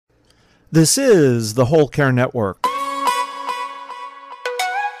This is the Whole Care Network.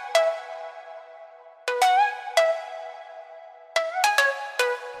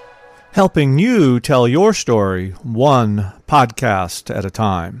 Helping you tell your story one podcast at a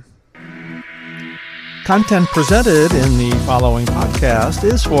time. Content presented in the following podcast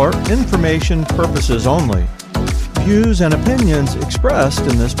is for information purposes only. Views and opinions expressed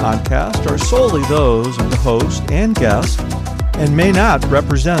in this podcast are solely those of the host and guest and may not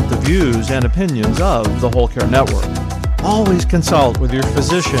represent the views and opinions of the Whole Care Network. Always consult with your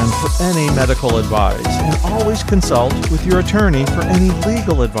physician for any medical advice, and always consult with your attorney for any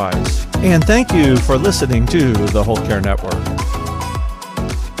legal advice. And thank you for listening to the Whole Care Network.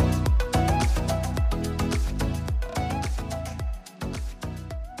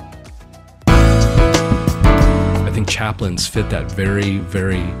 I think chaplains fit that very,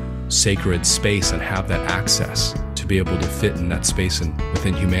 very sacred space and have that access to be able to fit in that space and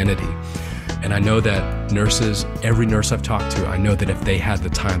within humanity. And I know that nurses, every nurse I've talked to, I know that if they had the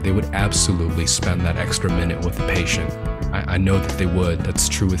time, they would absolutely spend that extra minute with the patient. I know that they would. That's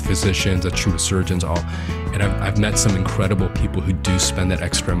true with physicians, that's true with surgeons, all. And I've met some incredible people who do spend that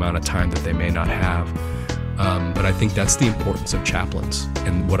extra amount of time that they may not have. But I think that's the importance of chaplains.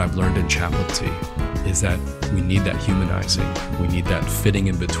 And what I've learned in chaplaincy is that we need that humanizing. We need that fitting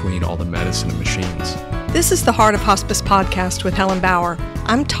in between all the medicine and machines. This is the Heart of Hospice podcast with Helen Bauer.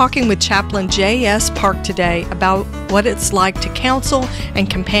 I'm talking with Chaplain J.S. Park today about what it's like to counsel and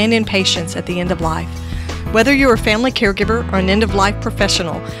companion patients at the end of life. Whether you're a family caregiver or an end-of-life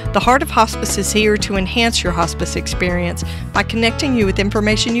professional, the Heart of Hospice is here to enhance your hospice experience by connecting you with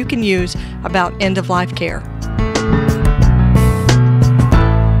information you can use about end-of-life care.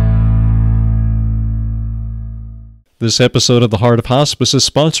 This episode of The Heart of Hospice is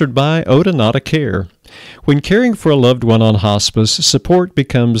sponsored by Odonata Care. When caring for a loved one on hospice, support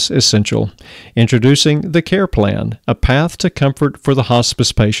becomes essential. Introducing the Care Plan, a path to comfort for the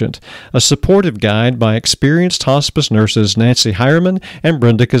hospice patient, a supportive guide by experienced hospice nurses Nancy Hireman and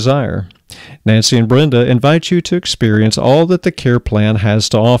Brenda Kazire. Nancy and Brenda invite you to experience all that the Care Plan has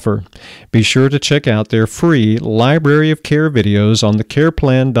to offer. Be sure to check out their free library of care videos on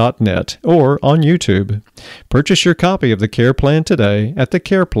thecareplan.net or on YouTube. Purchase your copy of the Care Plan today at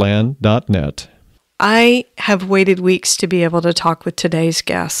thecareplan.net. I have waited weeks to be able to talk with today's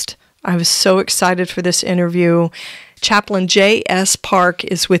guest. I was so excited for this interview. Chaplain J.S. Park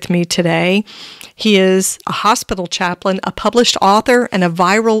is with me today. He is a hospital chaplain, a published author, and a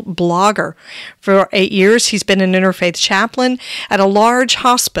viral blogger. For 8 years, he's been an interfaith chaplain at a large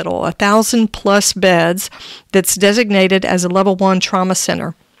hospital, 1,000+ beds, that's designated as a Level 1 trauma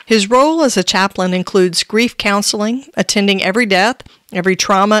center. His role as a chaplain includes grief counseling, attending every death, every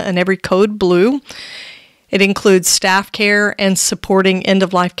trauma, and every code blue. It includes staff care and supporting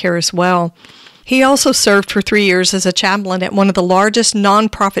end-of-life care as well. He also served for 3 years as a chaplain at one of the largest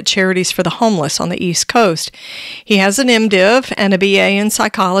nonprofit charities for the homeless on the East Coast. He has an MDiv and a BA in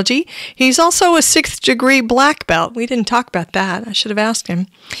psychology. He's also a 6th degree black belt. We didn't talk about that. I should have asked him.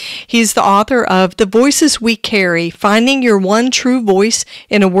 He's the author of The Voices We Carry, Finding Your One True Voice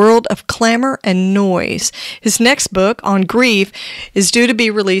in a World of Clamor and Noise. His next book on grief is due to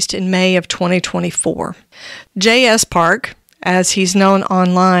be released in May of 2024. J.S. Park, as he's known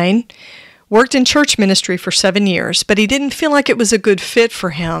online, worked in church ministry for 7 years, but he didn't feel like it was a good fit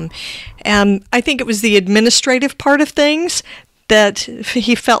for him. And I think it was the administrative part of things that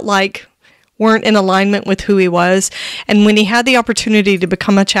he felt like weren't in alignment with who he was. And when he had the opportunity to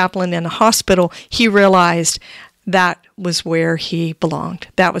become a chaplain in a hospital, he realized that was where he belonged.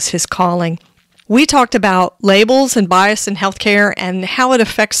 That was his calling. We talked about labels and bias in healthcare and how it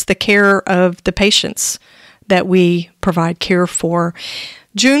affects the care of the patients that we provide care for.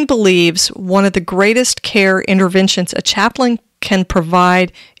 June believes one of the greatest care interventions a chaplain can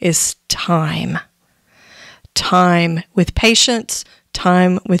provide is time. Time with patients,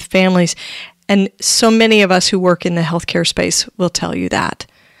 time with families. And so many of us who work in the healthcare space will tell you that.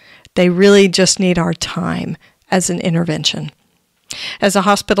 They really just need our time as an intervention. As a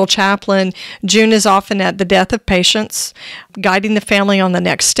hospital chaplain, June is often at the death of patients, guiding the family on the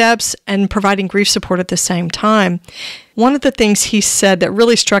next steps, and providing grief support at the same time. One of the things he said that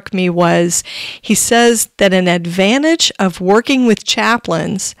really struck me was, he says that an advantage of working with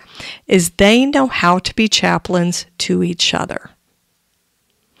chaplains is they know how to be chaplains to each other.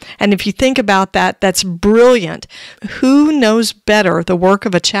 And if you think about that, that's brilliant. Who knows better the work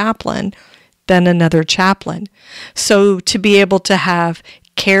of a chaplain than another chaplain? So to be able to have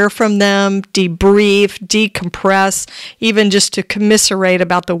care from them, debrief, decompress, even just to commiserate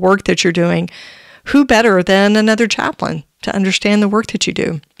about the work that you're doing, who better than another chaplain to understand the work that you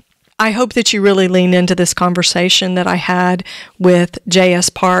do? I hope that you really lean into this conversation that I had with J.S.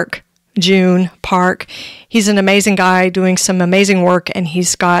 Park, June Park. He's an amazing guy doing some amazing work, and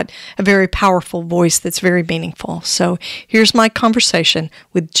he's got a very powerful voice that's very meaningful. So here's my conversation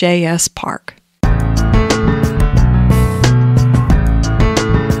with J.S. Park.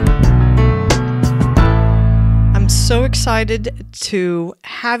 I'm so excited to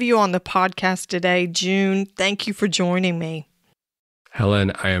have you on the podcast today, June. Thank you for joining me.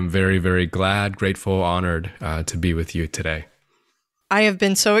 Helen, I am very, very glad, grateful, honored to be with you today. I have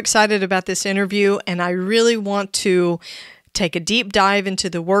been so excited about this interview, and I really want to take a deep dive into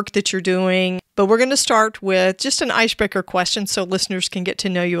the work that you're doing. But we're going to start with just an icebreaker question so listeners can get to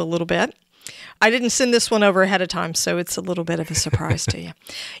know you a little bit. I didn't send this one over ahead of time, so it's a little bit of a surprise to you.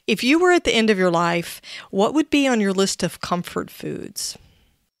 If you were at the end of your life, what would be on your list of comfort foods?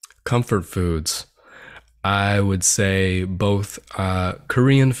 Comfort foods. I would say both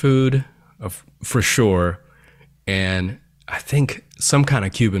Korean food, for sure, and I think some kind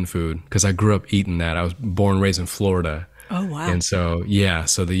of Cuban food, because I grew up eating that. I was born and raised in Florida. Oh, wow. And so,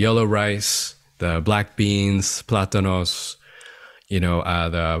 so the yellow rice, the black beans, plátanos,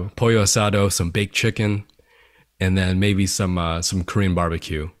 the pollo asado, some baked chicken, and then maybe some Korean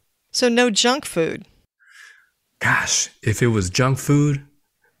barbecue. So no junk food? Gosh, if it was junk food,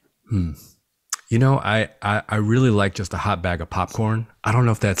 I really like just a hot bag of popcorn. I don't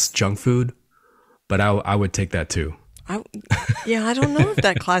know if that's junk food, but I would take that too. I don't know if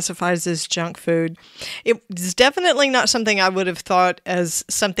that classifies as junk food. It's definitely not something I would have thought as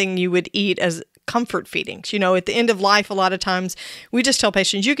something you would eat as comfort feedings. At the end of life, a lot of times we just tell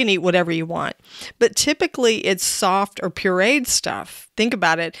patients you can eat whatever you want. But typically it's soft or pureed stuff. Think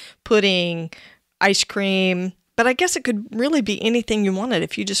about it, pudding, ice cream. But I guess it could really be anything you wanted.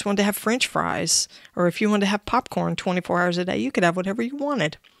 If you just wanted to have French fries, or if you wanted to have popcorn 24 hours a day, you could have whatever you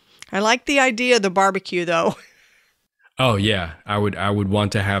wanted. I like the idea of the barbecue, though. Oh yeah, I would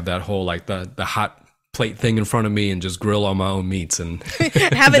want to have that whole the hot plate thing in front of me and just grill all my own meats and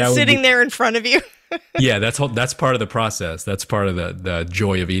have it sitting there in front of you. Yeah, that's part of the process. That's part of the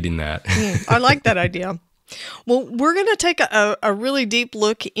joy of eating that. I like that idea. Well, we're going to take a really deep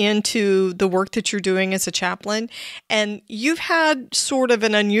look into the work that you're doing as a chaplain, and you've had sort of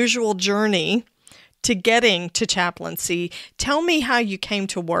an unusual journey to getting to chaplaincy. Tell me how you came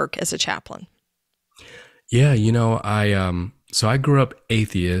to work as a chaplain. Yeah, I grew up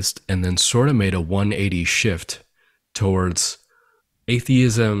atheist and then sort of made a 180 shift towards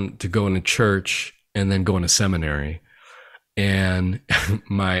atheism to go into church and then going to seminary. And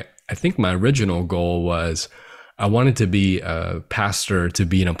I think my original goal was I wanted to be a pastor, to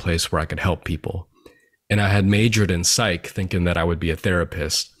be in a place where I could help people. And I had majored in psych thinking that I would be a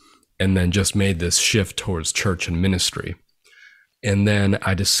therapist, and then just made this shift towards church and ministry. And then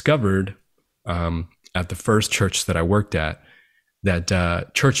I discovered at the first church that I worked at,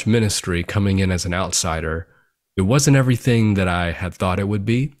 that church ministry, coming in as an outsider, it wasn't everything that I had thought it would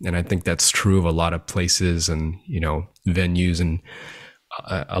be. And I think that's true of a lot of places and, venues and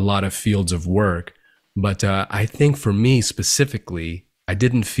a lot of fields of work. But I think for me specifically, I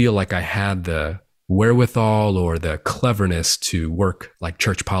didn't feel like I had the wherewithal or the cleverness to work like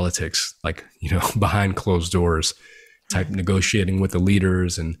church politics, behind closed doors type negotiating with the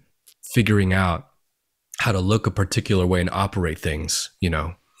leaders and figuring out how to look a particular way and operate things,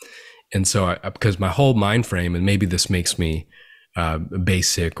 And so because my whole mind frame, and maybe this makes me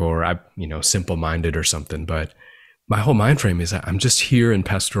basic or simple-minded or something, but my whole mind frame is that I'm just here in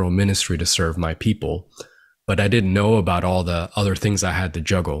pastoral ministry to serve my people. But I didn't know about all the other things I had to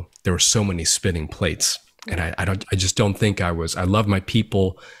juggle. There were so many spinning plates, and I just don't think I love my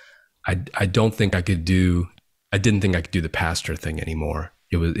people. I didn't think I could do the pastor thing anymore.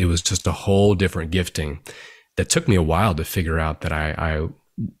 It was just a whole different gifting that took me a while to figure out that I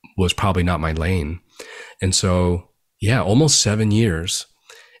was probably not my lane. And so, almost 7 years.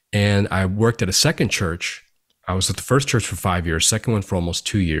 And I worked at a second church. I was at the first church for 5 years, second one for almost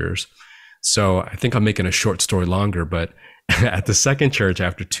 2 years. So I think I'm making a short story longer, but at the second church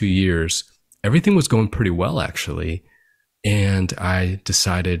after 2 years, everything was going pretty well, actually. And I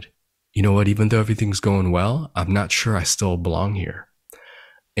decided, you know what, even though everything's going well, I'm not sure I still belong here.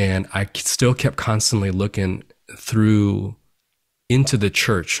 And I still kept constantly looking into the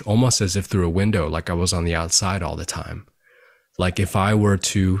church, almost as if through a window, like I was on the outside all the time. Like if I were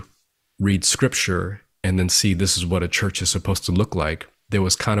to read scripture and then see this is what a church is supposed to look like, there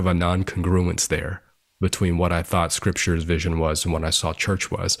was kind of a non-congruence there between what I thought scripture's vision was and what I saw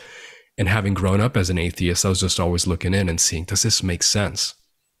church was. And having grown up as an atheist, I was just always looking in and seeing, does this make sense?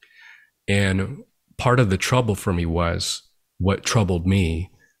 And part of the trouble for me was, what troubled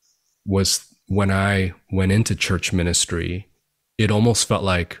me was when I went into church ministry, it almost felt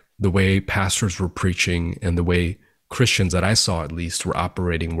like the way pastors were preaching and the way Christians that I saw at least were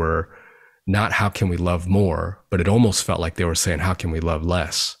operating were not how can we love more, but it almost felt like they were saying, how can we love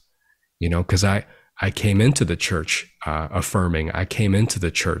less? Because I came into the church affirming. I came into the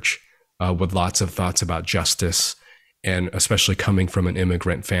church with lots of thoughts about justice, and especially coming from an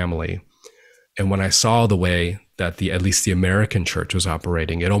immigrant family. And when I saw the way that at least the American church was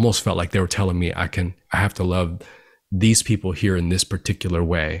operating, it almost felt like they were telling me I have to love these people here in this particular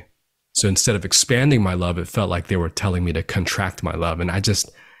way. So instead of expanding my love, it felt like they were telling me to contract my love. And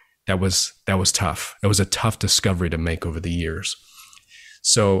that was tough. It was a tough discovery to make over the years.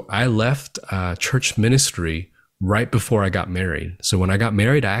 So I left church ministry right before I got married. So when I got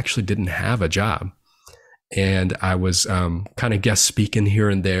married, I actually didn't have a job. And I was kind of guest speaking here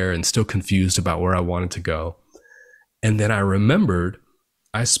and there and still confused about where I wanted to go. And then I remembered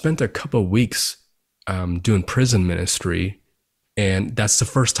I spent a couple of weeks doing prison ministry. And that's the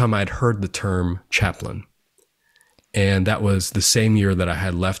first time I'd heard the term chaplain. And that was the same year that I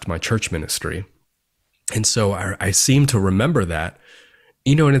had left my church ministry. And so I seem to remember that,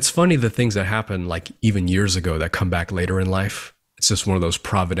 and it's funny, the things that happen like even years ago that come back later in life. It's just one of those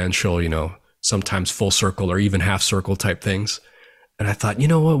providential, sometimes full circle or even half circle type things. And I thought,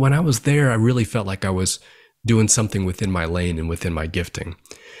 what, when I was there, I really felt like I was doing something within my lane and within my gifting.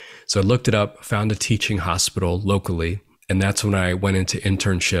 So I looked it up, found a teaching hospital locally. And that's when I went into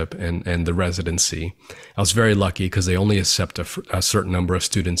internship and the residency. I was very lucky because they only accept a certain number of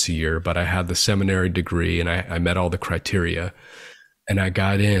students a year, but I had the seminary degree and I met all the criteria. And I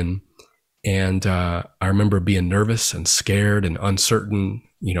got in, and I remember being nervous and scared and uncertain.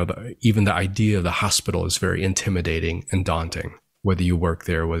 Even the idea of the hospital is very intimidating and daunting, whether you work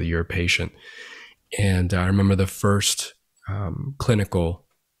there, whether you're a patient. And I remember the first clinical,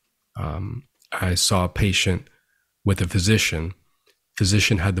 I saw a patient with a physician.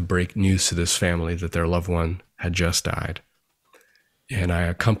 Physician had to break news to this family that their loved one had just died. And I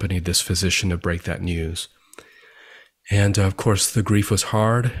accompanied this physician to break that news. And of course, the grief was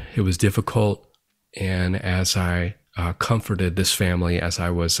hard. It was difficult. And as I comforted this family, as I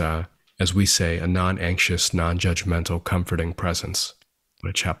was, as we say, a non-anxious, non-judgmental, comforting presence,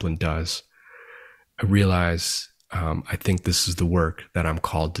 what a chaplain does, I realized I think this is the work that I'm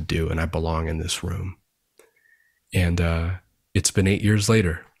called to do, and I belong in this room. And it's been 8 years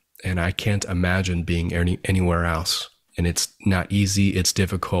later, and I can't imagine being anywhere else. And it's not easy. It's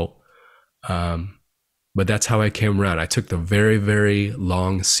difficult. But that's how I came around. I took the very, very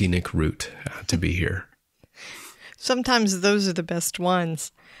long scenic route to be here. Sometimes those are the best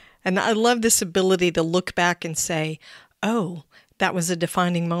ones. And I love this ability to look back and say, oh, that was a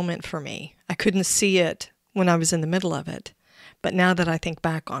defining moment for me. I couldn't see it when I was in the middle of it. But now that I think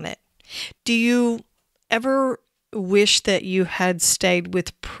back on it, do you ever wish that you had stayed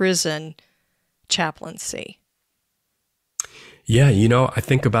with prison chaplaincy? Yeah, I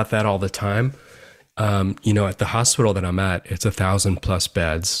think about that all the time. At the hospital that I'm at, it's 1,000+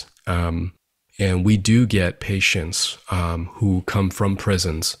 beds. And we do get patients who come from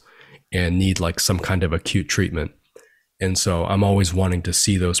prisons and need like some kind of acute treatment. And so I'm always wanting to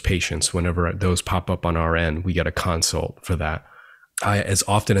see those patients. Whenever those pop up on our end, we get a consult for that. As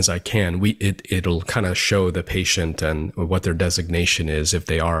often as I can, it'll kind of show the patient and what their designation is. If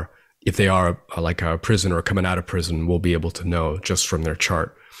they are like a prisoner coming out of prison, we'll be able to know just from their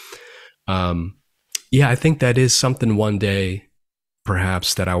chart. I think that is something one day,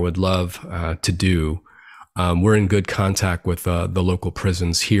 perhaps, that I would love to do. We're in good contact with the local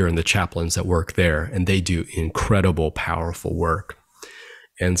prisons here and the chaplains that work there, and they do incredible, powerful work.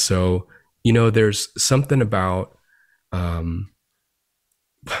 And so, there's something about, I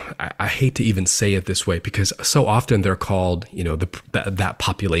hate to even say it this way, because so often they're called, that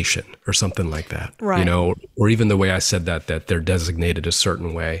population or something like that, right. Or even the way I said that they're designated a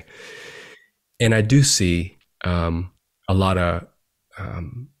certain way. And I do see a lot of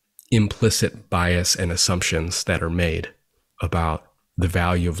implicit bias and assumptions that are made about the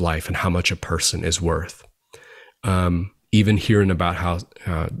value of life and how much a person is worth. Even hearing about how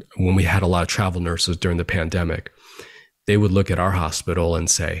when we had a lot of travel nurses during the pandemic, they would look at our hospital and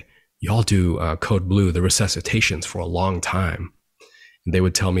say, y'all do code blue, the resuscitations, for a long time. And they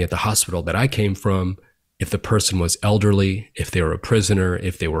would tell me at the hospital that I came from, if the person was elderly, if they were a prisoner,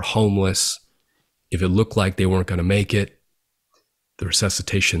 if they were homeless, if it looked like they weren't going to make it, the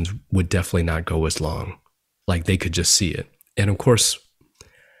resuscitations would definitely not go as long. Like they could just see it. And of course,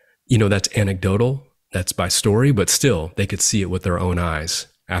 that's anecdotal, that's by story, but still they could see it with their own eyes.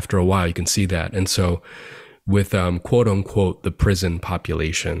 After a while, you can see that. And so with quote unquote, the prison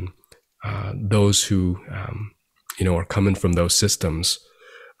population, those who, are coming from those systems,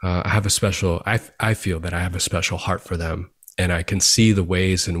 I feel that I have a special heart for them. And I can see the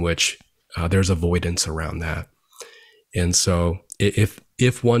ways in which there's avoidance around that. And so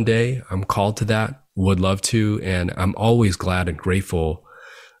if one day I'm called to that, would love to. And I'm always glad and grateful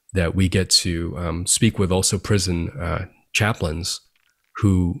that we get to speak with also prison chaplains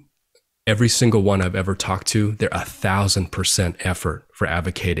who, every single one I've ever talked to, they're 1,000% effort for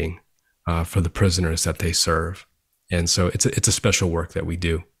advocating for the prisoners that they serve. And so it's a special work that we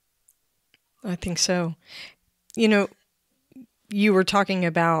do. I think so. You were talking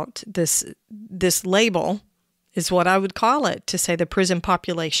about this label, is what I would call it, to say the prison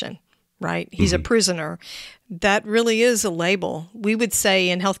population, right? He's a prisoner. That really is a label. We would say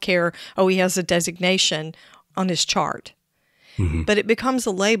in healthcare, oh, he has a designation on his chart. But it becomes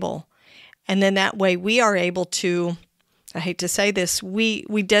a label. And then that way we are able to, I hate to say this, we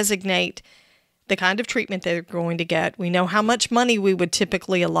designate the kind of treatment they're going to get. We know how much money we would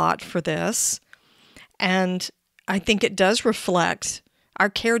typically allot for this. And I think it does reflect, our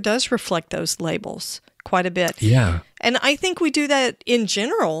care does reflect those labels quite a bit. Yeah. And I think we do that in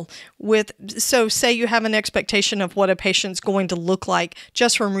general so say you have an expectation of what a patient's going to look like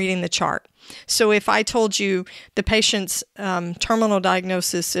just from reading the chart. So if I told you the patient's terminal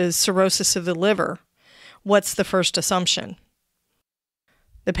diagnosis is cirrhosis of the liver, what's the first assumption?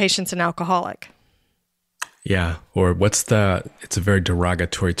 The patient's an alcoholic. Yeah. Or it's a very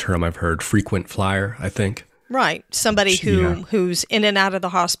derogatory term I've heard, frequent flyer, I think. Right. Somebody who's in and out of the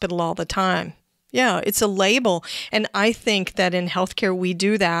hospital all the time. Yeah, it's a label. And I think that in healthcare we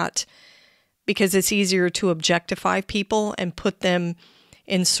do that because it's easier to objectify people and put them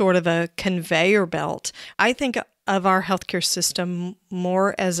in sort of a conveyor belt. I think of our healthcare system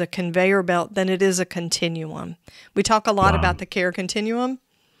more as a conveyor belt than it is a continuum. We talk a lot about the care continuum,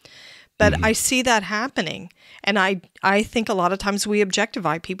 but I see that happening. And I think a lot of times we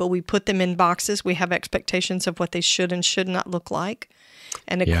objectify people. We put them in boxes. We have expectations of what they should and should not look like.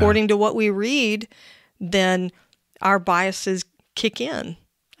 And according to what we read, then our biases kick in.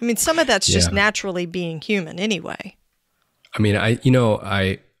 I mean, some of that's just naturally being human anyway. I mean,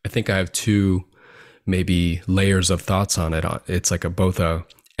 I think I have two maybe layers of thoughts on it. It's like both a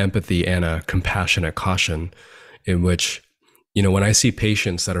empathy and a compassionate caution, in which, when I see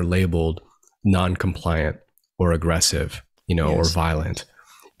patients that are labeled non-compliant or aggressive, or violent,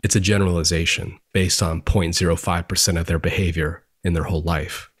 it's a generalization based on 0.05% of their behavior in their whole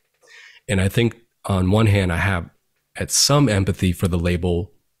life. And I think on one hand, I have some empathy for the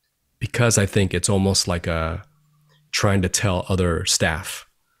label because I think it's almost like trying to tell other staff,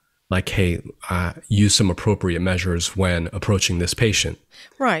 like, hey, use some appropriate measures when approaching this patient.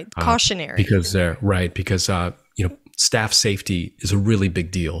 Right, cautionary. Because staff safety is a really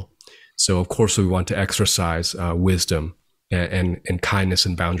big deal. So of course we want to exercise wisdom and kindness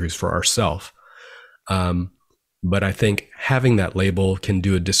and boundaries for ourselves. But I think having that label can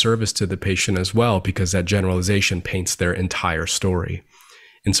do a disservice to the patient as well, because that generalization paints their entire story.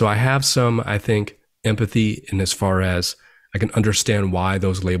 And so I have some, I think, empathy in as far as I can understand why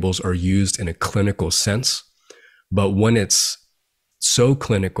those labels are used in a clinical sense. But when it's so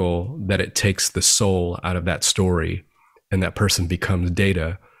clinical that it takes the soul out of that story and that person becomes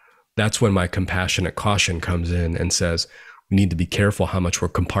data, that's when my compassionate caution comes in and says, we need to be careful how much we're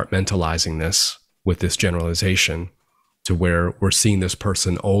compartmentalizing this with this generalization, to where we're seeing this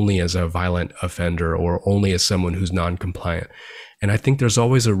person only as a violent offender or only as someone who's non-compliant. And I think there's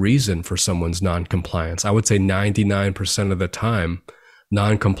always a reason for someone's non-compliance. I would say 99% of the time,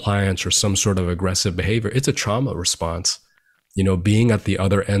 non-compliance or some sort of aggressive behavior, it's a trauma response. Being at the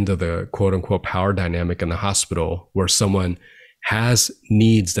other end of the quote unquote power dynamic in the hospital, where someone has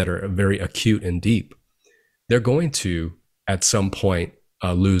needs that are very acute and deep, they're going to, at some point,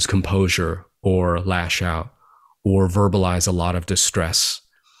 lose composure or lash out or verbalize a lot of distress.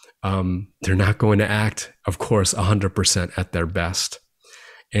 They're not going to act, of course, 100% at their best.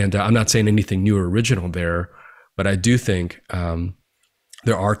 And I'm not saying anything new or original there, but I do think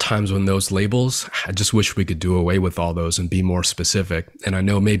there are times when those labels, I just wish we could do away with all those and be more specific. And I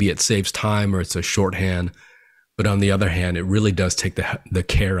know maybe it saves time or it's a shorthand, but on the other hand, it really does take the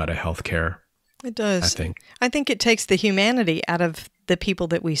care out of healthcare. It does. I think it takes the humanity out of the people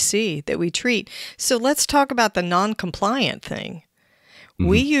that we see, that we treat. So let's talk about the non-compliant thing.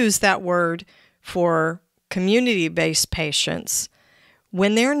 We use that word for community-based patients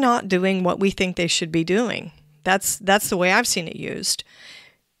when they're not doing what we think they should be doing. That's the way I've seen it used.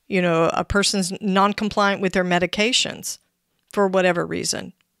 A person's non-compliant with their medications for whatever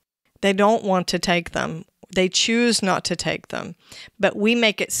reason. They don't want to take them. they choose not to take them. But we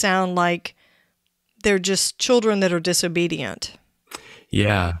make it sound like they're just children that are disobedient.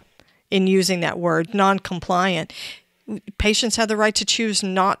 Yeah. In using that word, non-compliant. Patients have the right to choose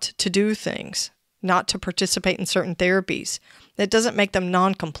not to do things, not to participate in certain therapies. That doesn't make them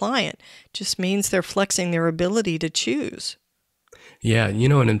non-compliant. It just means they're flexing their ability to choose. Yeah,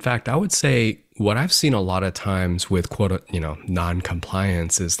 and in fact, I would say what I've seen a lot of times with quote,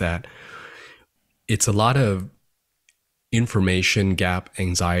 non-compliance is that it's a lot of information gap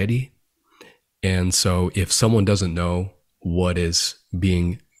anxiety. And so if someone doesn't know what is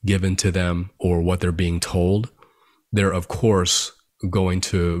being given to them or what they're being told, they're of course going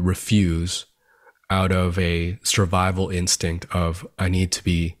to refuse out of a survival instinct of, I need to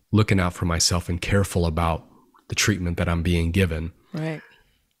be looking out for myself and careful about the treatment that I'm being given. Right.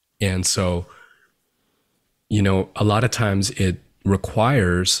 And so, a lot of times it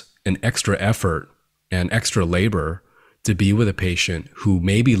requires an extra effort and extra labor to be with a patient who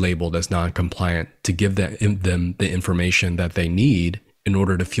may be labeled as non-compliant, to give them the information that they need in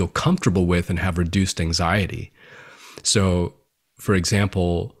order to feel comfortable with and have reduced anxiety. So, for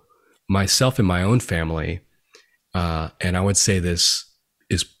example, myself and my own family, and I would say this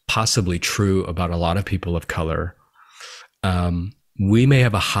is possibly true about a lot of people of color, we may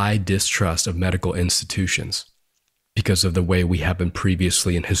have a high distrust of medical institutions because of the way we have been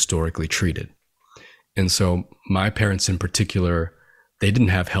previously and historically treated. And so my parents in particular, they didn't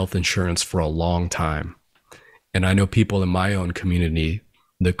have health insurance for a long time. And I know people in my own community,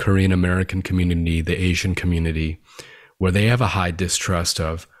 the Korean American community, the Asian community, where they have a high distrust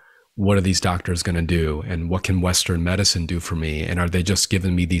of, what are these doctors going to do? And what can Western medicine do for me? And are they just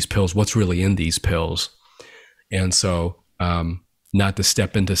giving me these pills? What's really in these pills? And so, not to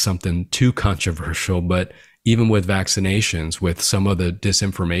step into something too controversial, but even with vaccinations, with some of the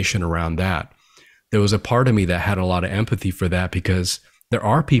disinformation around that, there was a part of me that had a lot of empathy for that, because there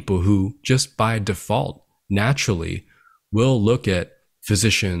are people who just by default, naturally, will look at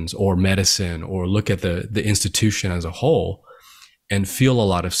physicians or medicine or look at the institution as a whole and feel a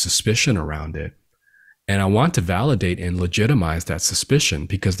lot of suspicion around it. And I want to validate and legitimize that suspicion,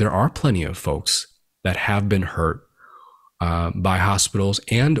 because there are plenty of folks that have been hurt by hospitals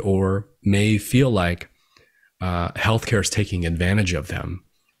and or may feel like healthcare is taking advantage of them.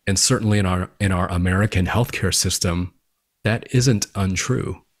 And certainly in our American healthcare system, that isn't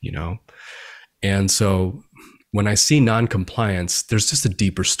untrue, And so when I see non-compliance, there's just a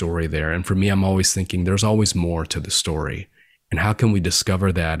deeper story there. And for me, I'm always thinking there's always more to the story. And how can we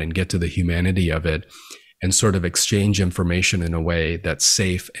discover that and get to the humanity of it and sort of exchange information in a way that's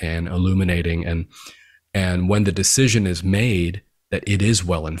safe and illuminating, and when the decision is made, that it is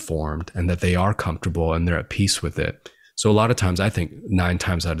well informed and that they are comfortable and they're at peace with it. So a lot of times, I think 9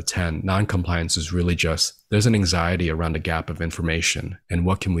 times out of 10, non-compliance is really just, there's an anxiety around a gap of information, and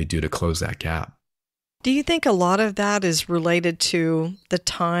what can we do to close that gap? Do you think a lot of that is related to the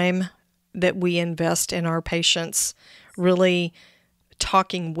time that we invest in our patients, really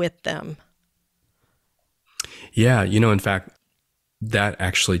talking with them? Yeah, in fact, that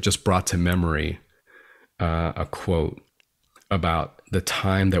actually just brought to memory a quote about the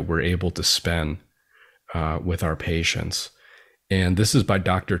time that we're able to spend with our patients. And this is by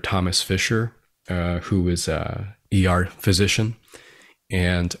Dr. Thomas Fisher, who is a ER physician.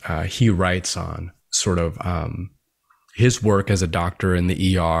 And he writes on sort of his work as a doctor in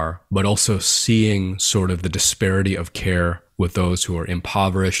the ER, but also seeing sort of the disparity of care with those who are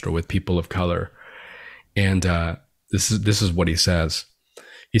impoverished or with people of color. And this is what he says.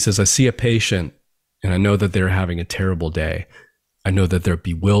 He says, I see a patient and I know that they're having a terrible day. I know that they're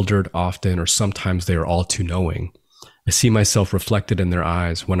bewildered often, or sometimes they are all too knowing. I see myself reflected in their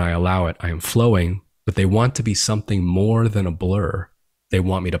eyes. When I allow it, I am flowing, but they want to be something more than a blur. They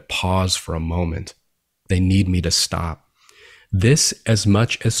want me to pause for a moment. They need me to stop. This, as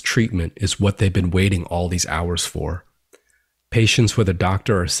much as treatment, is what they've been waiting all these hours for. Patients with a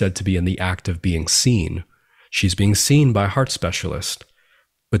doctor are said to be in the act of being seen. She's being seen by a heart specialist.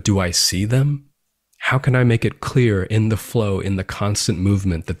 But do I see them? How can I make it clear in the flow, in the constant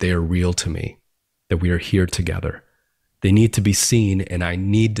movement, that they are real to me, that we are here together? They need to be seen, and I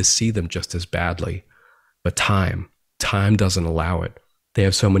need to see them just as badly. But time doesn't allow it. They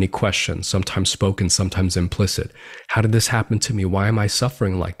have so many questions, sometimes spoken, sometimes implicit. How did this happen to me? Why am I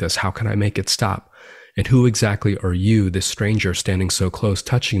suffering like this? How can I make it stop? And who exactly are you, this stranger standing so close,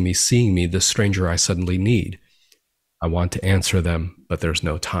 touching me, seeing me, this stranger I suddenly need? I want to answer them, but there's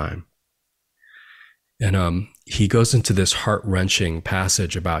no time. And he goes into this heart-wrenching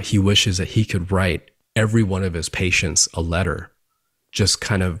passage about he wishes that he could write every one of his patients a letter, just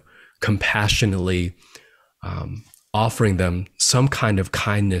kind of compassionately offering them some kind of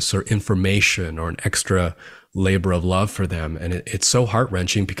kindness or information or an extra labor of love for them. And it's so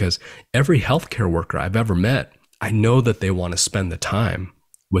heart-wrenching because every healthcare worker I've ever met, I know that they want to spend the time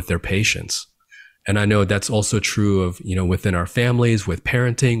with their patients. And I know that's also true of, within our families, with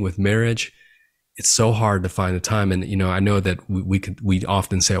parenting, with marriage. It's so hard to find the time. And, I know that we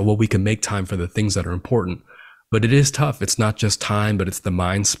often say, oh, well, we can make time for the things that are important, but it is tough. It's not just time, but it's the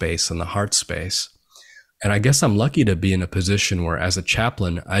mind space and the heart space. And I guess I'm lucky to be in a position where as a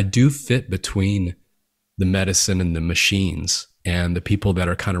chaplain, I do fit between the medicine and the machines and the people that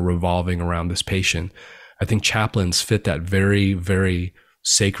are kind of revolving around this patient. I think chaplains fit that very, very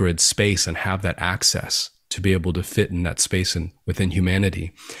sacred space and have that access to be able to fit in that space and within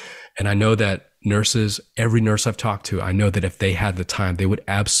humanity. And I know that nurses, every nurse I've talked to, I know that if they had the time, they would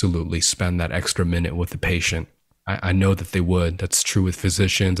absolutely spend that extra minute with the patient. I know that they would. That's true with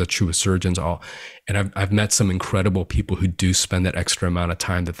physicians, that's true with surgeons, all. And I've met some incredible people who do spend that extra amount of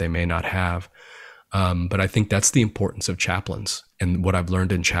time that they may not have. But I think that's the importance of chaplains. And what I've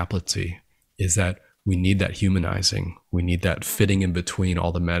learned in chaplaincy is that we need that humanizing. We need that fitting in between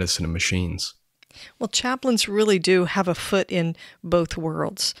all the medicine and machines. Well, chaplains really do have a foot in both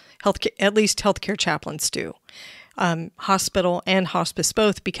worlds. Healthcare, at least healthcare chaplains do. Hospital and hospice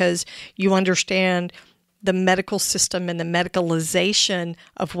both, because you understand the medical system and the medicalization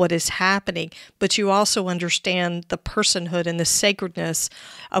of what is happening, but you also understand the personhood and the sacredness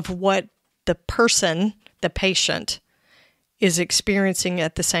of what the person, the patient, is experiencing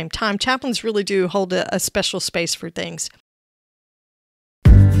at the same time. Chaplains really do hold a special space for things.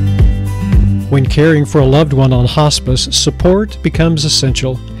 When caring for a loved one on hospice, support becomes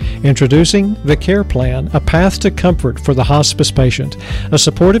essential. Introducing the Care Plan, a path to comfort for the hospice patient, a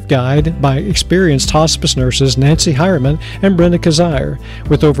supportive guide by experienced hospice nurses Nancy Hireman and Brenda Kazire,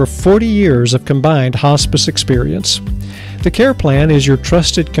 with over 40 years of combined hospice experience. The Care Plan is your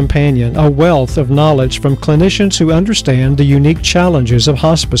trusted companion, a wealth of knowledge from clinicians who understand the unique challenges of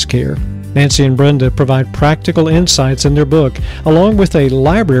hospice care. Nancy and Brenda provide practical insights in their book, along with a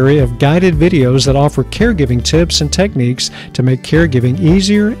library of guided videos that offer caregiving tips and techniques to make caregiving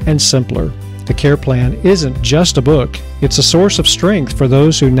easier and simpler. The Care Plan isn't just a book, it's a source of strength for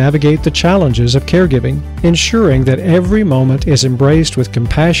those who navigate the challenges of caregiving, ensuring that every moment is embraced with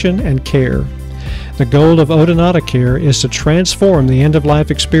compassion and care. The goal of Odonata Care is to transform the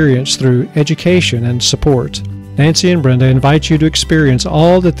end-of-life experience through education and support. Nancy and Brenda invite you to experience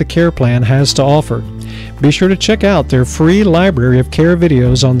all that the Care Plan has to offer. Be sure to check out their free library of care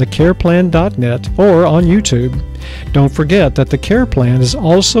videos on thecareplan.net or on YouTube. Don't forget that the Care Plan is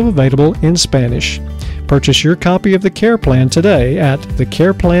also available in Spanish. Purchase your copy of the Care Plan today at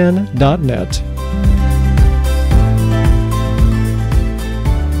thecareplan.net.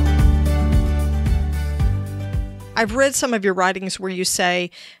 I've read some of your writings where you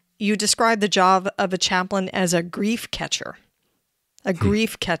say you describe the job of a chaplain as a grief catcher. A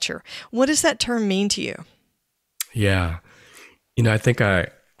grief catcher. What does that term mean to you? Yeah. I think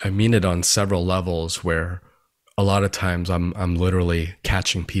I mean it on several levels, where a lot of times I'm literally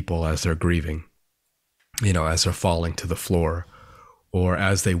catching people as they're grieving, as they're falling to the floor, or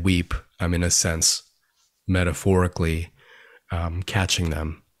as they weep. I'm in a sense metaphorically catching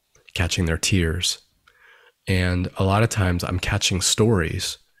them, catching their tears. And a lot of times I'm catching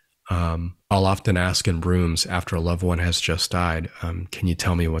stories. I'll often ask in rooms after a loved one has just died, can you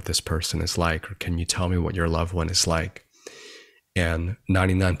tell me what this person is like? Or can you tell me what your loved one is like? And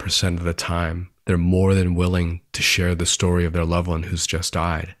 99% of the time, they're more than willing to share the story of their loved one who's just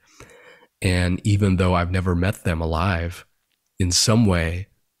died. And even though I've never met them alive, in some way,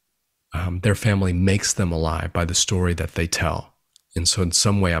 their family makes them alive by the story that they tell. And so in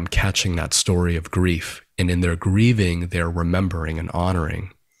some way, I'm catching that story of grief. And in their grieving, they're remembering and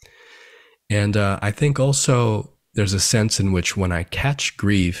honoring. And I think also there's a sense in which when I catch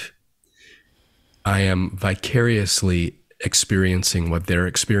grief, I am vicariously experiencing what they're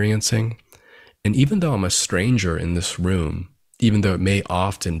experiencing. And even though I'm a stranger in this room, even though it may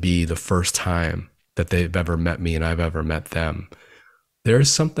often be the first time that they've ever met me and I've ever met them, there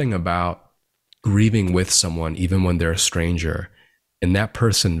is something about grieving with someone, even when they're a stranger, and that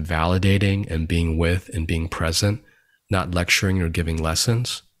person validating and being with and being present, not lecturing or giving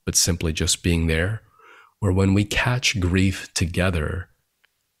lessons, but simply just being there. Or when we catch grief together,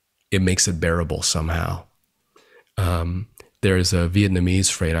 it makes it bearable somehow. There's a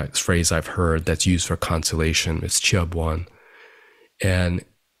Vietnamese phrase I've heard that's used for consolation. It's chia buon. And,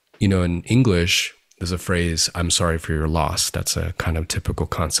 in English, there's a phrase, I'm sorry for your loss. That's a kind of typical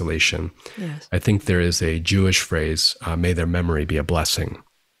consolation. Yes. I think there is a Jewish phrase, may their memory be a blessing,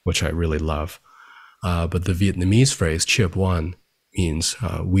 which I really love. But the Vietnamese phrase, Chip One, means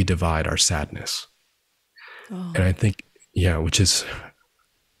we divide our sadness. Oh. And I think, which is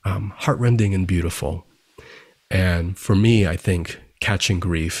heartrending and beautiful. And for me, I think catching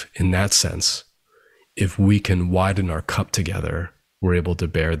grief in that sense, if we can widen our cup together, we're able to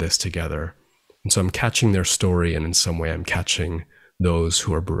bear this together. And so I'm catching their story, and in some way I'm catching those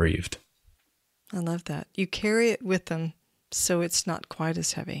who are bereaved. I love that. You carry it with them so it's not quite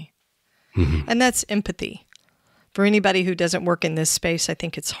as heavy. Mm-hmm. And that's empathy. For anybody who doesn't work in this space, I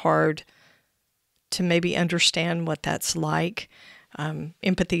think it's hard to maybe understand what that's like.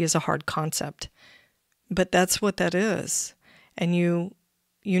 Empathy is a hard concept, but that's what that is. And you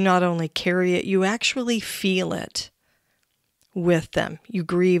not only carry it, you actually feel it with them. You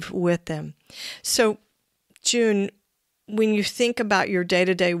grieve with them. So, June, when you think about your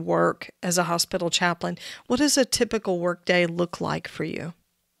day-to-day work as a hospital chaplain, what does a typical workday look like for you?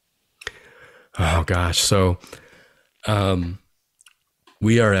 Oh, gosh. So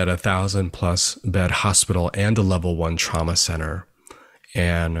we are at 1,000+ bed hospital and a level 1 trauma center.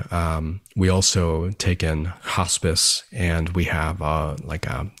 And we also take in hospice, and we have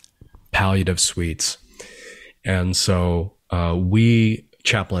palliative suites. And so we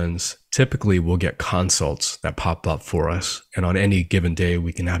chaplains typically will get consults that pop up for us. And on any given day,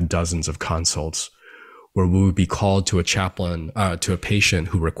 we can have dozens of consults where we would be called to a chaplain, to a patient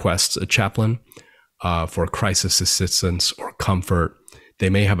who requests a chaplain for crisis assistance or comfort. They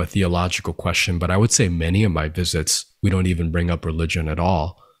may have a theological question, but I would say many of my visits, we don't even bring up religion at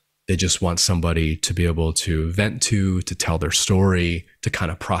all. They just want somebody to be able to vent to tell their story, to kind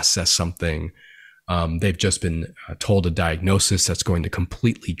of process something. They've just been told a diagnosis that's going to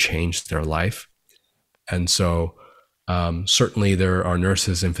completely change their life. And so certainly there are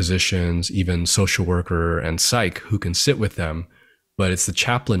nurses and physicians, even social worker and psych who can sit with them, but it's the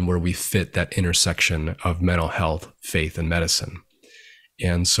chaplain where we fit that intersection of mental health, faith, and medicine.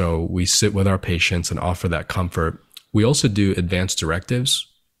 And so we sit with our patients and offer that comfort. We also do advanced directives,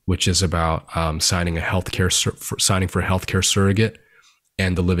 which is about signing for a healthcare surrogate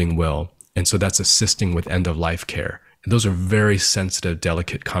and the living will. And so that's assisting with end-of-life care. And those are very sensitive,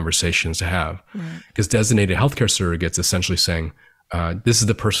 delicate conversations to have. Right. Because designated healthcare surrogates essentially saying, this is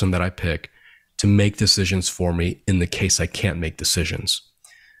the person that I pick to make decisions for me in the case I can't make decisions.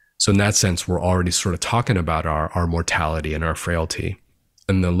 So in that sense, we're already sort of talking about our mortality and our frailty.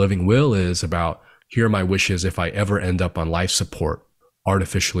 And the living will is about, here are my wishes if I ever end up on life support,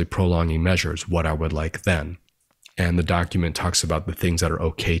 artificially prolonging measures, what I would like then. And the document talks about the things that are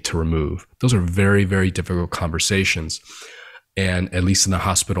okay to remove. Those are very, very difficult conversations. And at least in the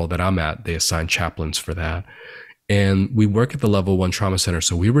hospital that I'm at, they assign chaplains for that. And we work at the level 1 trauma center.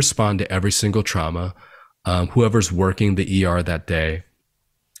 So we respond to every single trauma. Whoever's working the ER that day,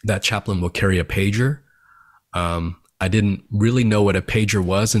 that chaplain will carry a pager. I didn't really know what a pager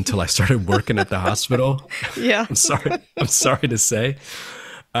was until I started working at the hospital. Yeah. I'm sorry to say.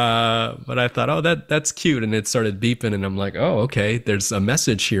 But I thought, oh, that's cute. And it started beeping, and I'm like, oh, okay, there's a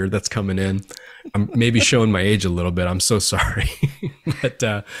message here that's coming in. I'm maybe showing my age a little bit. I'm so sorry. But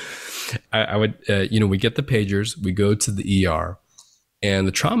I would, we get the pagers, we go to the ER, and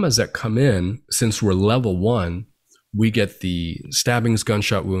the traumas that come in, since we're level 1, we get the stabbings,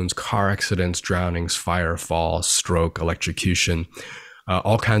 gunshot wounds, car accidents, drownings, fire, fall, stroke, electrocution,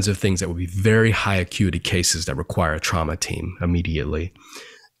 all kinds of things that would be very high acuity cases that require a trauma team immediately.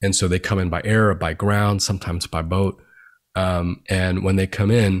 And so they come in by air or by ground, sometimes by boat. And when they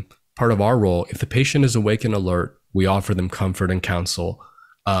come in, part of our role, if the patient is awake and alert, we offer them comfort and counsel.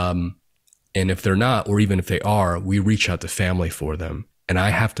 And if they're not, or even if they are, we reach out to family for them. And I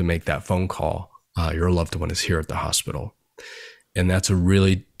have to make that phone call. Your loved one is here at the hospital. And that's a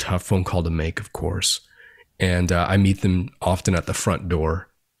really tough phone call to make, of course. And I meet them often at the front door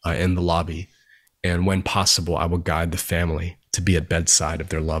in the lobby. And when possible, I will guide the family to be at bedside of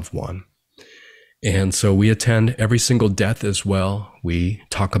their loved one. And so we attend every single death as well. We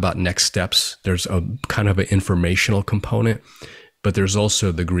talk about next steps. There's a kind of an informational component, but there's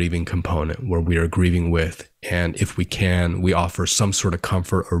also the grieving component where we are grieving with. And if we can, we offer some sort of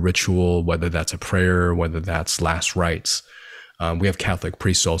comfort or ritual, whether that's a prayer, whether that's last rites. We have Catholic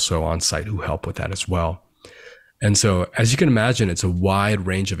priests also on site who help with that as well. And so, as you can imagine, it's a wide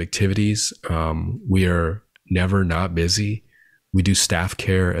range of activities. We are never not busy. We do staff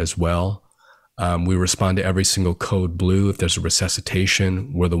care as well. We respond to every single code blue. If there's a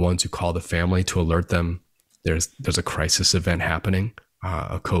resuscitation, we're the ones who call the family to alert them. There's a crisis event happening.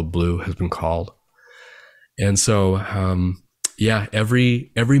 A code blue has been called. And so,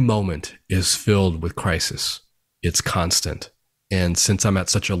 every moment is filled with crisis. It's constant. And since I'm at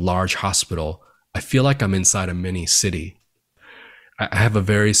such a large hospital, I feel like I'm inside a mini city. I have a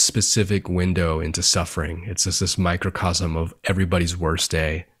very specific window into suffering. It's just this microcosm of everybody's worst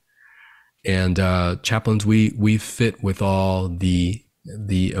day. And chaplains, we fit with all the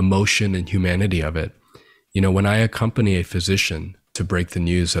emotion and humanity of it. You know, when I accompany a physician to break the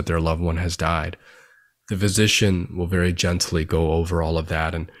news that their loved one has died, the physician will very gently go over all of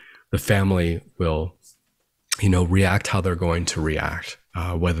that, and the family will, you know, react how they're going to react,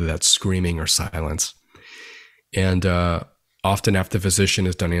 whether that's screaming or silence. And often after the physician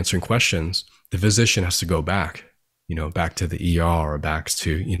is done answering questions, the physician has to go back, you know, back to the ER or back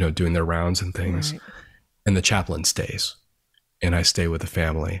to, you know, doing their rounds and things. Right. And the chaplain stays, and I stay with the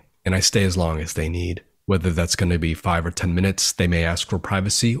family, and I stay as long as they need. Whether that's going to be 5 or 10 minutes, they may ask for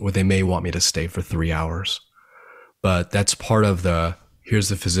privacy, or they may want me to stay for 3 hours. But that's part of here's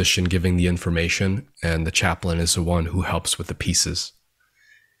the physician giving the information, and the chaplain is the one who helps with the pieces.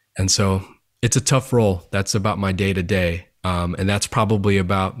 And so it's a tough role. That's about my day to day. And that's probably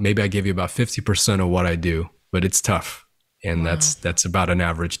maybe I give you about 50% of what I do, but it's tough. And wow. That's about an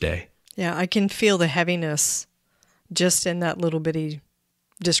average day. Yeah, I can feel the heaviness just in that little bitty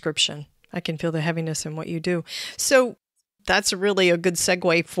description. I can feel the heaviness in what you do. So that's really a good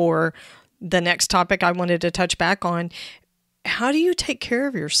segue for the next topic I wanted to touch back on. How do you take care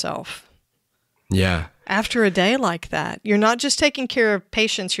of yourself? Yeah. After a day like that, you're not just taking care of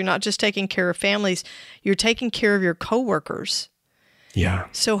patients, you're not just taking care of families, you're taking care of your coworkers. Yeah.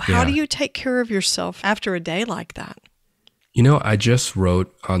 So how do you take care of yourself after a day like that? You know, I just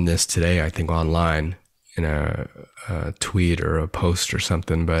wrote on this today, I think online in a tweet or a post or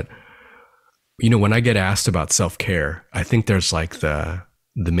something, but you know, when I get asked about self-care, I think there's like the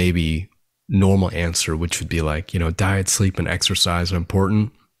maybe normal answer, which would be like, you know, diet, sleep, and exercise are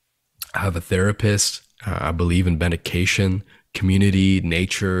important. I have a therapist. I believe in medication, community,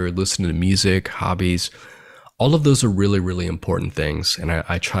 nature, listening to music, hobbies. All of those are really, really important things. And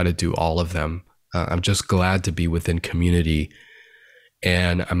I try to do all of them. I'm just glad to be within community.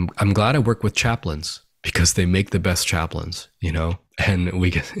 And I'm glad I work with chaplains because they make the best chaplains, you know, and we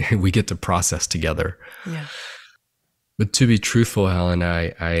get to process together. Yeah. But to be truthful, Helen,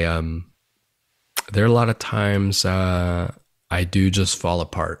 there are a lot of times I do just fall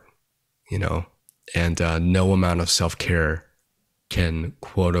apart, you know, and no amount of self-care can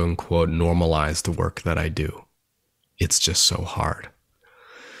quote unquote normalize the work that I do. It's just so hard.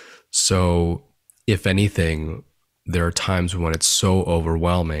 So if anything, there are times when it's so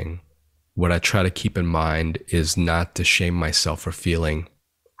overwhelming. What I try to keep in mind is not to shame myself for feeling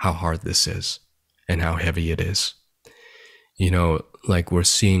how hard this is and how heavy it is. You know, like we're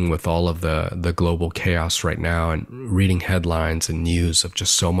seeing with all of the global chaos right now and reading headlines and news of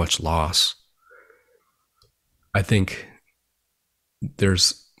just so much loss. I think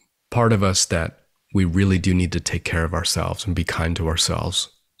there's part of us that we really do need to take care of ourselves and be kind to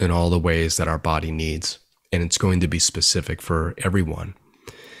ourselves in all the ways that our body needs. And it's going to be specific for everyone.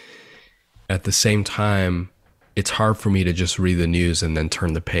 At the same time, it's hard for me to just read the news and then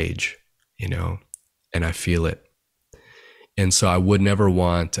turn the page, you know, and I feel it. And so I would never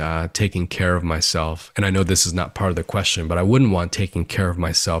want taking care of myself. And I know this is not part of the question, but I wouldn't want taking care of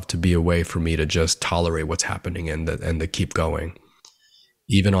myself to be a way for me to just tolerate what's happening and to keep going.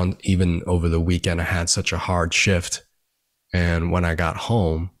 Even over the weekend, I had such a hard shift. And when I got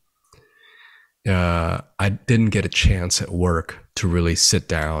home, I didn't get a chance at work to really sit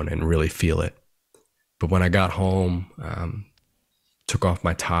down and really feel it. But when I got home, took off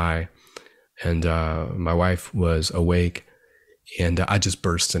my tie, and my wife was awake, and I just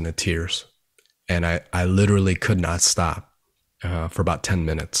burst into tears. And I literally could not stop for about 10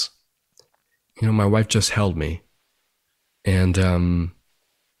 minutes. You know, my wife just held me. And,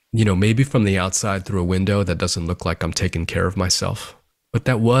 you know, maybe from the outside through a window, that doesn't look like I'm taking care of myself. But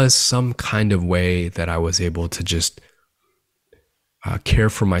that was some kind of way that I was able to just care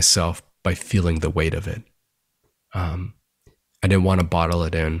for myself by feeling the weight of it. I didn't want to bottle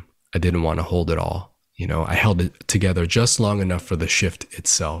it in. I didn't want to hold it all. You know, I held it together just long enough for the shift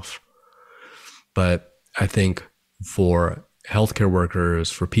itself. But I think for healthcare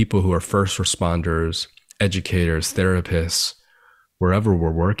workers, for people who are first responders, educators, therapists, wherever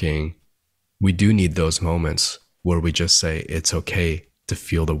we're working, we do need those moments where we just say, it's okay to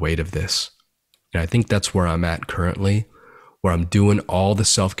feel the weight of this. And I think that's where I'm at currently, where I'm doing all the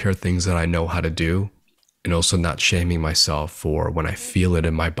self-care things that I know how to do, and also not shaming myself for when I feel it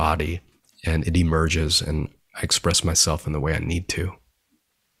in my body and it emerges and I express myself in the way I need to.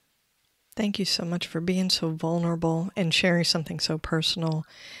 Thank you so much for being so vulnerable and sharing something so personal.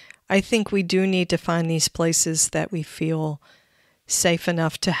 I think we do need to find these places that we feel safe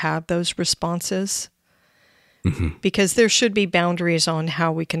enough to have those responses. Because there should be boundaries on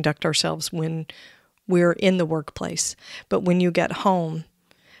how we conduct ourselves when we're in the workplace. But when you get home,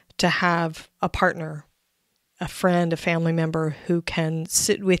 to have a partner, a friend, a family member who can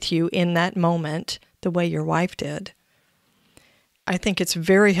sit with you in that moment the way your wife did, I think it's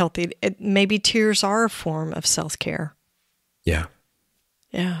very healthy. Maybe tears are a form of self-care. Yeah.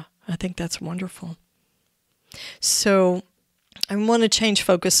 Yeah, I think that's wonderful. So I want to change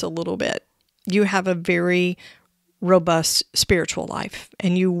focus a little bit. You have a very robust spiritual life,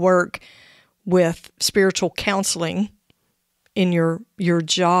 and you work with spiritual counseling in your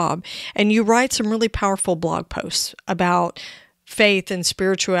job, and you write some really powerful blog posts about faith and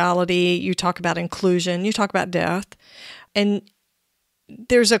spirituality. You talk about inclusion, you talk about death, and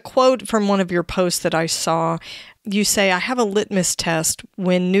there's a quote from one of your posts that I saw. You say, "I have a litmus test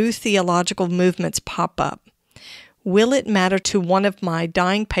when new theological movements pop up. Will it matter to one of my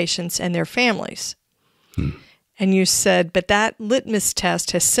dying patients and their families?" And you said, "But that litmus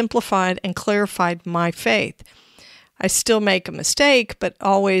test has simplified and clarified my faith. I still make a mistake, but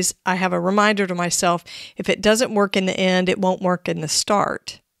always I have a reminder to myself, if it doesn't work in the end, it won't work in the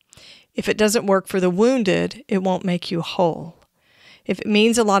start. If it doesn't work for the wounded, it won't make you whole. If it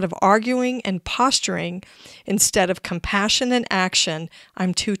means a lot of arguing and posturing instead of compassion and action,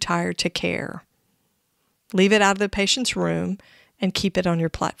 I'm too tired to care. Leave it out of the patient's room and keep it on your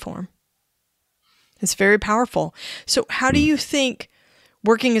platform." It's very powerful. So how do you think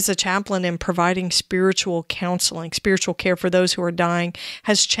working as a chaplain and providing spiritual counseling, spiritual care for those who are dying,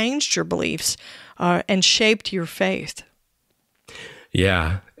 has changed your beliefs and shaped your faith?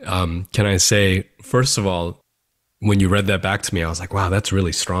 Yeah. Can I say, first of all, when you read that back to me, I was like, wow, that's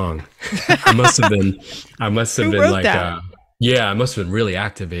really strong. I must have been like, I must have been really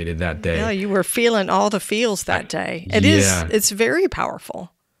activated that day. Yeah, you were feeling all the feels that day. It's very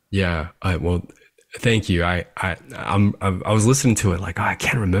powerful. Yeah. Well, thank you. I was listening to it like, I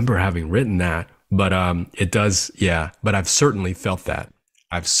can't remember having written that, but it does. Yeah. But I've certainly felt that.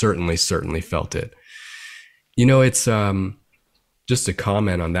 I've certainly felt it. It's just to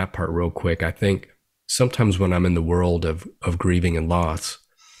comment on that part real quick. I think sometimes when I'm in the world of grieving and loss,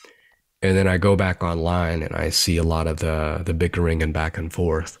 and then I go back online and I see a lot of the bickering and back and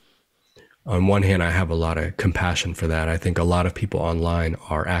forth. On one hand, I have a lot of compassion for that. I think a lot of people online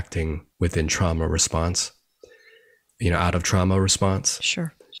are acting within trauma response, out of trauma response.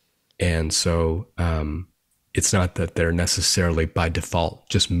 Sure. And so it's not that they're necessarily by default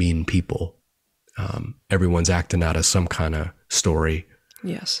just mean people. Everyone's acting out of some kind of story.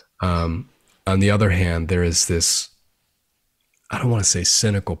 Yes. On the other hand, there is this, I don't want to say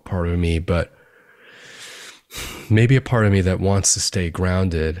cynical part of me, but maybe a part of me that wants to stay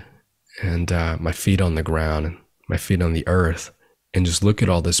grounded and my feet on the ground and my feet on the earth, and just look at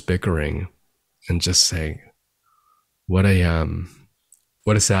all this bickering and just say, what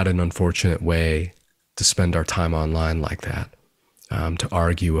a sad and unfortunate way to spend our time online like that, to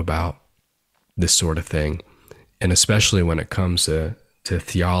argue about this sort of thing. And especially when it comes to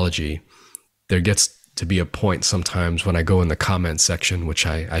theology, there gets to be a point sometimes when I go in the comment section, which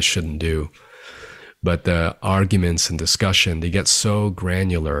I shouldn't do, but the arguments and discussion, they get so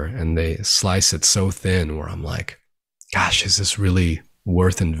granular and they slice it so thin where I'm like, gosh, is this really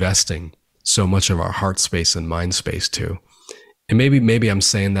worth investing so much of our heart space and mind space to? And maybe I'm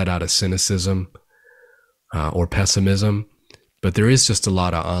saying that out of cynicism or pessimism, but there is just a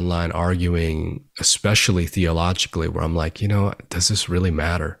lot of online arguing, especially theologically, where I'm like, does this really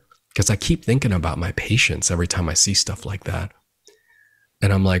matter? Because I keep thinking about my patients every time I see stuff like that.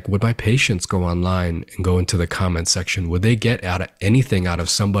 And I'm like, would my patients go online and go into the comment section? Would they get anything out of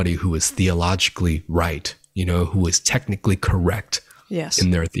somebody who is theologically right, who is technically correct in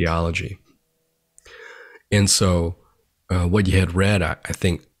their theology? And so what you had read, I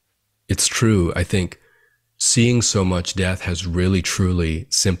think it's true. I think seeing so much death has really, truly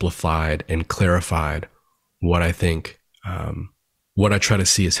simplified and clarified what I think, what I try to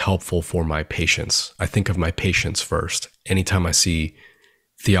see is helpful for my patients. I think of my patients first. Anytime I see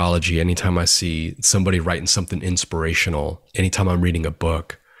theology, anytime I see somebody writing something inspirational, anytime I'm reading a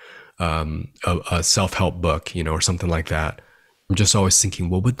book, a self-help book, or something like that, I'm just always thinking,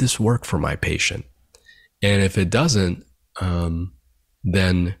 well, would this work for my patient? And if it doesn't,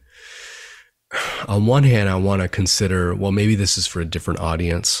 then on one hand, I want to consider, well, maybe this is for a different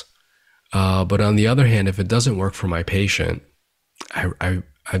audience. But on the other hand, if it doesn't work for my patient,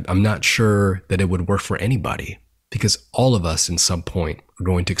 I'm not sure that it would work for anybody, because all of us in some point are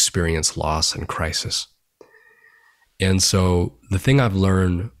going to experience loss and crisis. And so the thing I've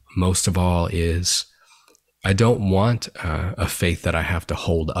learned most of all is I don't want a faith that I have to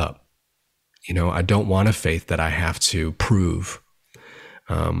hold up. I don't want a faith that I have to prove.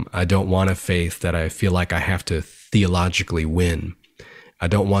 I don't want a faith that I feel like I have to theologically win. I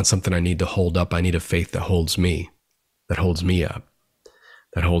don't want something I need to hold up. I need a faith that holds me up,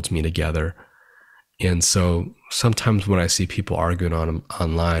 that holds me together. And so sometimes when I see people arguing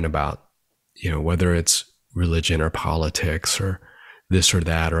online about, whether it's religion or politics or this or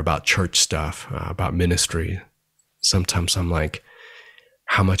that, or about church stuff, about ministry, sometimes I'm like,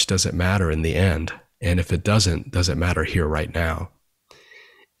 how much does it matter in the end? And if it doesn't, does it matter here right now?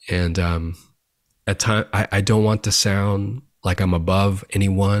 And at times, I don't want to sound like I'm above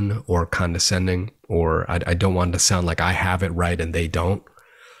anyone or condescending, or I don't want to sound like I have it right and they don't.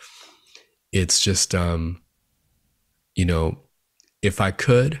 It's just, if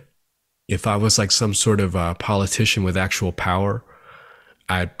I was like some sort of politician with actual power,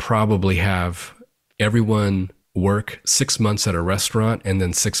 I'd probably have everyone work 6 months at a restaurant and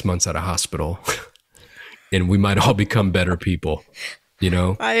then 6 months at a hospital. And we might all become better people,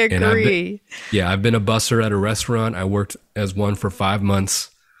 I agree. I've been a busser at a restaurant. I worked as one for 5 months.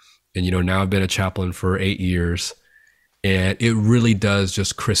 And, now I've been a chaplain for 8 years. And it really does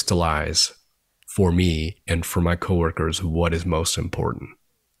just crystallize for me and for my coworkers what is most important.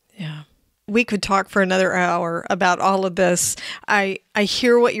 Yeah. We could talk for another hour about all of this. I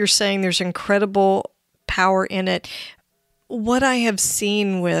hear what you're saying. There's incredible power in it. What I have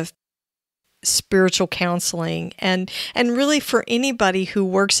seen with spiritual counseling and really for anybody who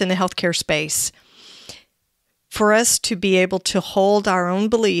works in the healthcare space, for us to be able to hold our own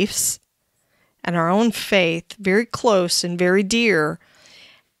beliefs and our own faith very close and very dear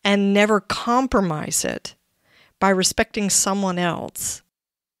and never compromise it by respecting someone else.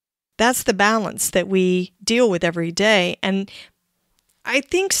 That's the balance that we deal with every day. And I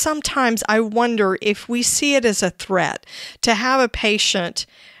think sometimes I wonder if we see it as a threat to have a patient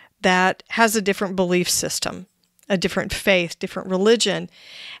that has a different belief system, a different faith, different religion,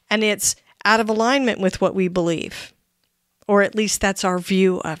 and it's out of alignment with what we believe. Or at least that's our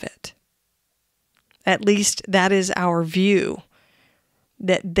view of it. At least that is our view,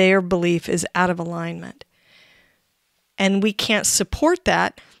 that their belief is out of alignment. And we can't support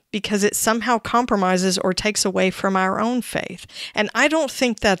that because it somehow compromises or takes away from our own faith. And I don't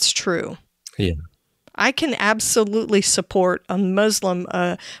think that's true. Yeah. I can absolutely support a Muslim,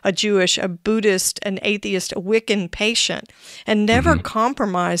 a Jewish, a Buddhist, an atheist, a Wiccan patient, and never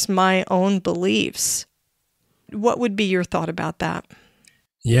compromise my own beliefs. What would be your thought about that?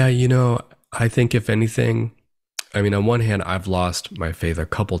 Yeah, I think if anything, on one hand, I've lost my faith a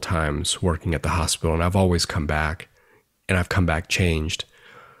couple times working at the hospital, and I've always come back, and I've come back changed.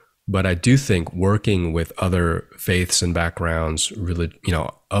 But I do think working with other faiths and backgrounds, really,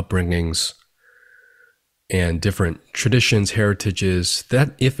 upbringings, and different traditions, heritages,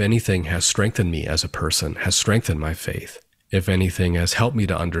 that, if anything, has strengthened me as a person, has strengthened my faith. If anything, has helped me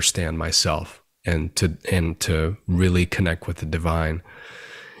to understand myself and to really connect with the divine.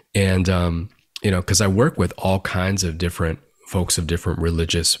 And, because I work with all kinds of different folks of different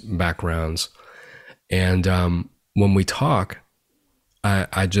religious backgrounds. And when we talk,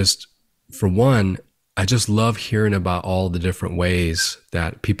 I just love hearing about all the different ways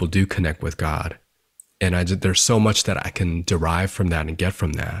that people do connect with God. And there's so much that I can derive from that and get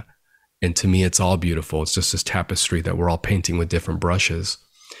from that. And to me, it's all beautiful. It's just this tapestry that we're all painting with different brushes.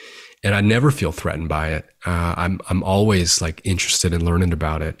 And I never feel threatened by it. I'm always like interested in learning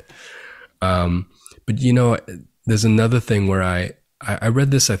about it. But there's another thing where I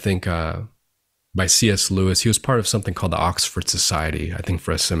read this, I think, by C.S. Lewis. He was part of something called the Oxford Society, I think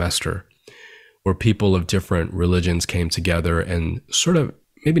for a semester, where people of different religions came together and sort of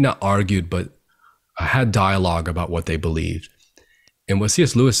maybe not argued, but had dialogue about what they believed. And what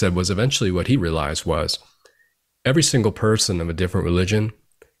C.S. Lewis said was eventually what he realized was every single person of a different religion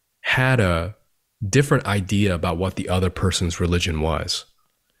had a different idea about what the other person's religion was.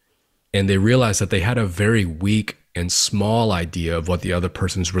 And they realized that they had a very weak and small idea of what the other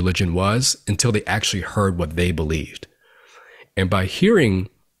person's religion was until they actually heard what they believed. And by hearing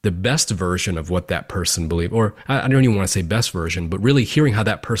the best version of what that person believed, or I don't even want to say best version, but really hearing how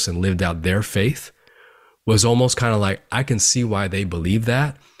that person lived out their faith was almost kind of like, I can see why they believe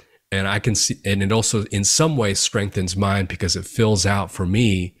that. And I can see, and it also in some ways strengthens mine because it fills out for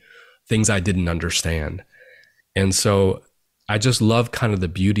me things I didn't understand. And so I just love kind of the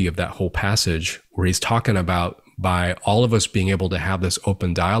beauty of that whole passage where he's talking about by all of us being able to have this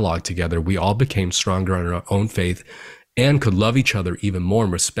open dialogue together, we all became stronger in our own faith and could love each other even more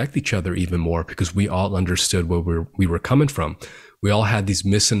and respect each other even more because we all understood where we were coming from. We all had these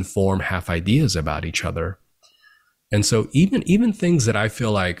misinformed half ideas about each other, And so even things that I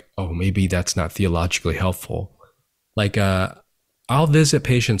feel like, oh, maybe that's not theologically helpful. Like I'll visit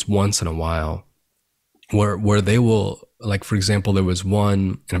patients once in a while where they will, like, for example, there was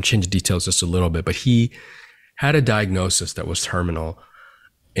one, and I'm changing details just a little bit, but he had a diagnosis that was terminal,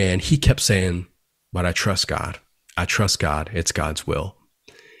 and he kept saying, but I trust God. I trust God. It's God's will.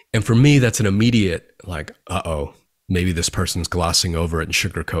 And for me, that's an immediate, like, uh-oh, maybe this person's glossing over it and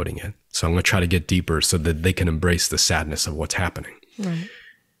sugarcoating it. So I'm going to try to get deeper so that they can embrace the sadness of what's happening. Right.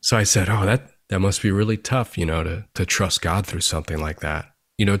 So I said, oh, that must be really tough, to trust God through something like that.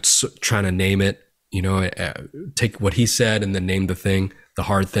 It's trying to name it, take what he said and then name the thing, the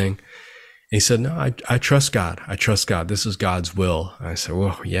hard thing. And he said, no, I trust God. I trust God. This is God's will. And I said,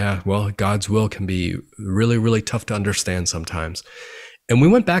 well, yeah, God's will can be really, really tough to understand sometimes. And we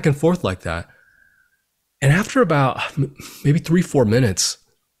went back and forth like that. And after about maybe 3-4 minutes,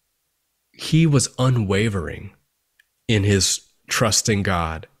 he was unwavering in his trusting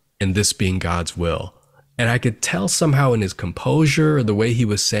God and this being God's will. And I could tell somehow in his composure or the way he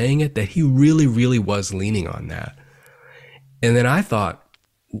was saying it that he really, really was leaning on that. And then I thought,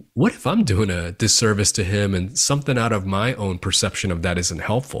 what if I'm doing a disservice to him and something out of my own perception of that isn't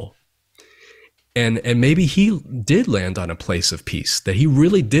helpful? And maybe he did land on a place of peace, that he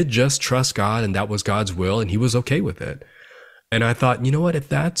really did just trust God and that was God's will and he was okay with it. And I thought, you know what, if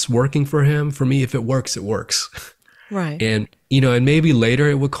that's working for him, for me, if it works, it works. Right. And, and maybe later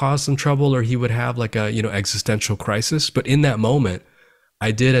it would cause some trouble or he would have like a, existential crisis. But in that moment,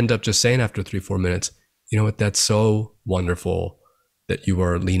 I did end up just saying after 3-4 minutes, you know what, that's so wonderful that you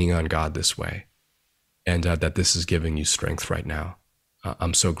are leaning on God this way and that this is giving you strength right now.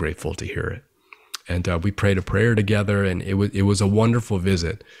 I'm so grateful to hear it. And we prayed a prayer together and it was a wonderful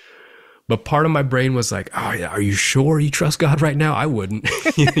visit. But part of my brain was like, oh, yeah, are you sure you trust God right now? I wouldn't,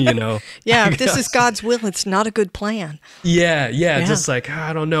 Yeah, if this is God's will, it's not a good plan. Yeah. Just like,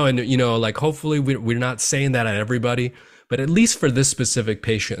 I don't know. And, like hopefully we're not saying that at everybody, but at least for this specific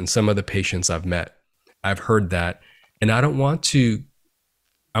patient and some of the patients I've met, I've heard that. And I don't want to,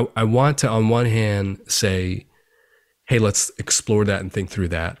 I want to, on one hand, say, hey, let's explore that and think through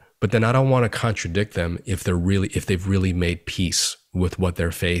that. But then I don't want to contradict them if they've really made peace with what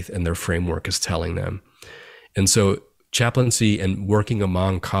their faith and their framework is telling them. And so chaplaincy and working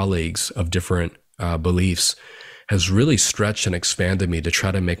among colleagues of different beliefs has really stretched and expanded me to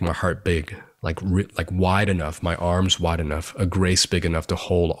try to make my heart big, like wide enough, my arms wide enough, a grace big enough to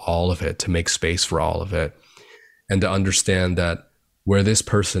hold all of it, to make space for all of it, and to understand that where this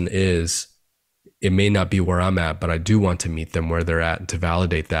person is, it may not be where I'm at, but I do want to meet them where they're at and to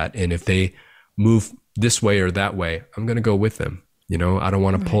validate that. And if they move this way or that way, I'm going to go with them. I don't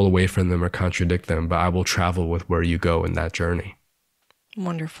want to pull away from them or contradict them, but I will travel with where you go in that journey.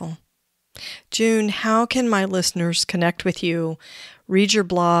 Wonderful. June, how can my listeners connect with you, read your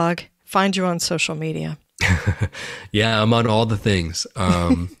blog, find you on social media? Yeah, I'm on all the things.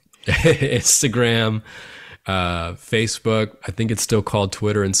 Instagram, Facebook. I think it's still called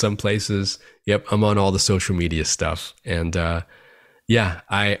Twitter in some places. Yep, I'm on all the social media stuff. And yeah,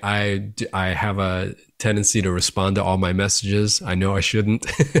 I have a tendency to respond to all my messages. I know I shouldn't,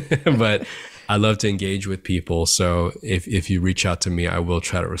 but I love to engage with people. So if you reach out to me, I will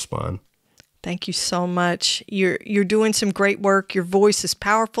try to respond. Thank you so much. You're doing some great work. Your voice is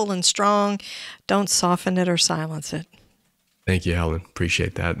powerful and strong. Don't soften it or silence it. Thank you, Helen.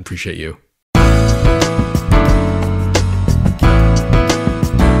 Appreciate that. Appreciate you.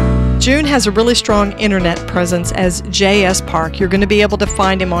 June has a really strong internet presence as J.S. Park. You're going to be able to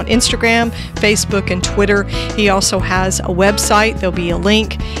find him on Instagram, Facebook, and Twitter. He also has a website. There'll be a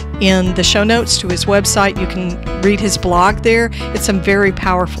link in the show notes to his website. You can read his blog there. It's some very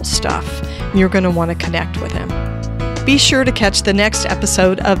powerful stuff. You're going to want to connect with him. Be sure to catch the next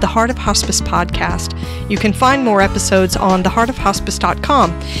episode of the Heart of Hospice podcast. You can find more episodes on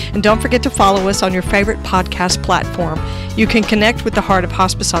theheartofhospice.com. And don't forget to follow us on your favorite podcast platform. You can connect with the Heart of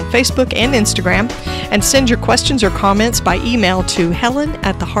Hospice on Facebook and Instagram and send your questions or comments by email to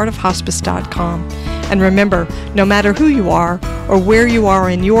helen@theheartofhospice.com. And remember, no matter who you are or where you are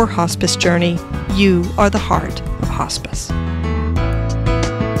in your hospice journey, you are the heart of hospice.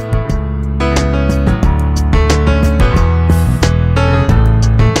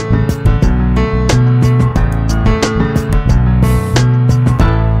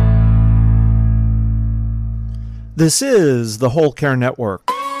 This is the Whole Care Network.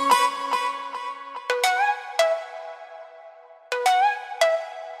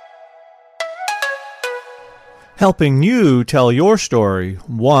 Helping you tell your story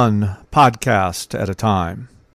one podcast at a time.